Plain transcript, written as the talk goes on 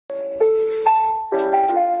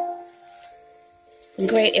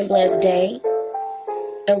Great and blessed day,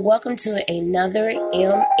 and welcome to another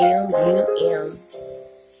MMUM,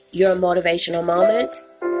 your motivational moment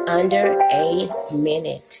under a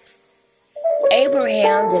minute.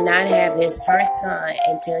 Abraham did not have his first son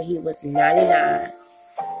until he was 99.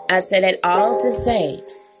 I said it all to say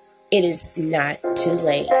it is not too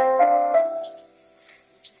late.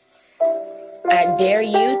 I dare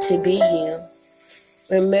you to be you.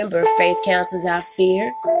 Remember, faith cancels out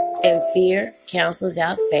fear, and fear cancels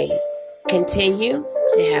out faith. Continue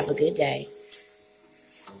to have a good day.